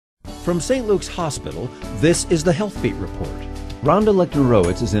From St. Luke's Hospital, this is the Health Beat Report. Rhonda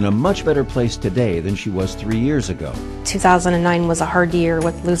Lichnerowicz is in a much better place today than she was 3 years ago. 2009 was a hard year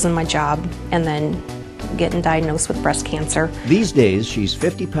with losing my job and then getting diagnosed with breast cancer. These days, she's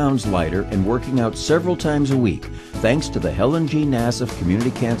 50 pounds lighter and working out several times a week, thanks to the Helen G. Nassif Community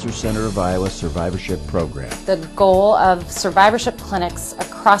Cancer Center of Iowa Survivorship program. The goal of survivorship clinics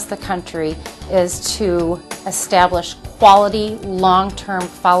across the country is to establish quality, long-term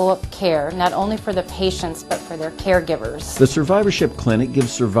follow-up care, not only for the patients, but for their caregivers. The Survivorship Clinic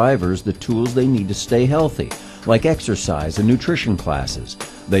gives survivors the tools they need to stay healthy, like exercise and nutrition classes.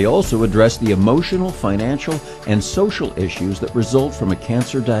 They also address the emotional, financial, and social issues that result from a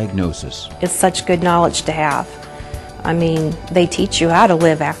cancer diagnosis. It's such good knowledge to have. I mean, they teach you how to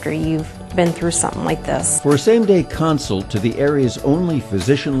live after you've been through something like this. For a same-day consult to the area's only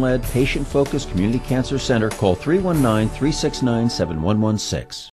physician-led, patient-focused community cancer center, call 319-369-7116.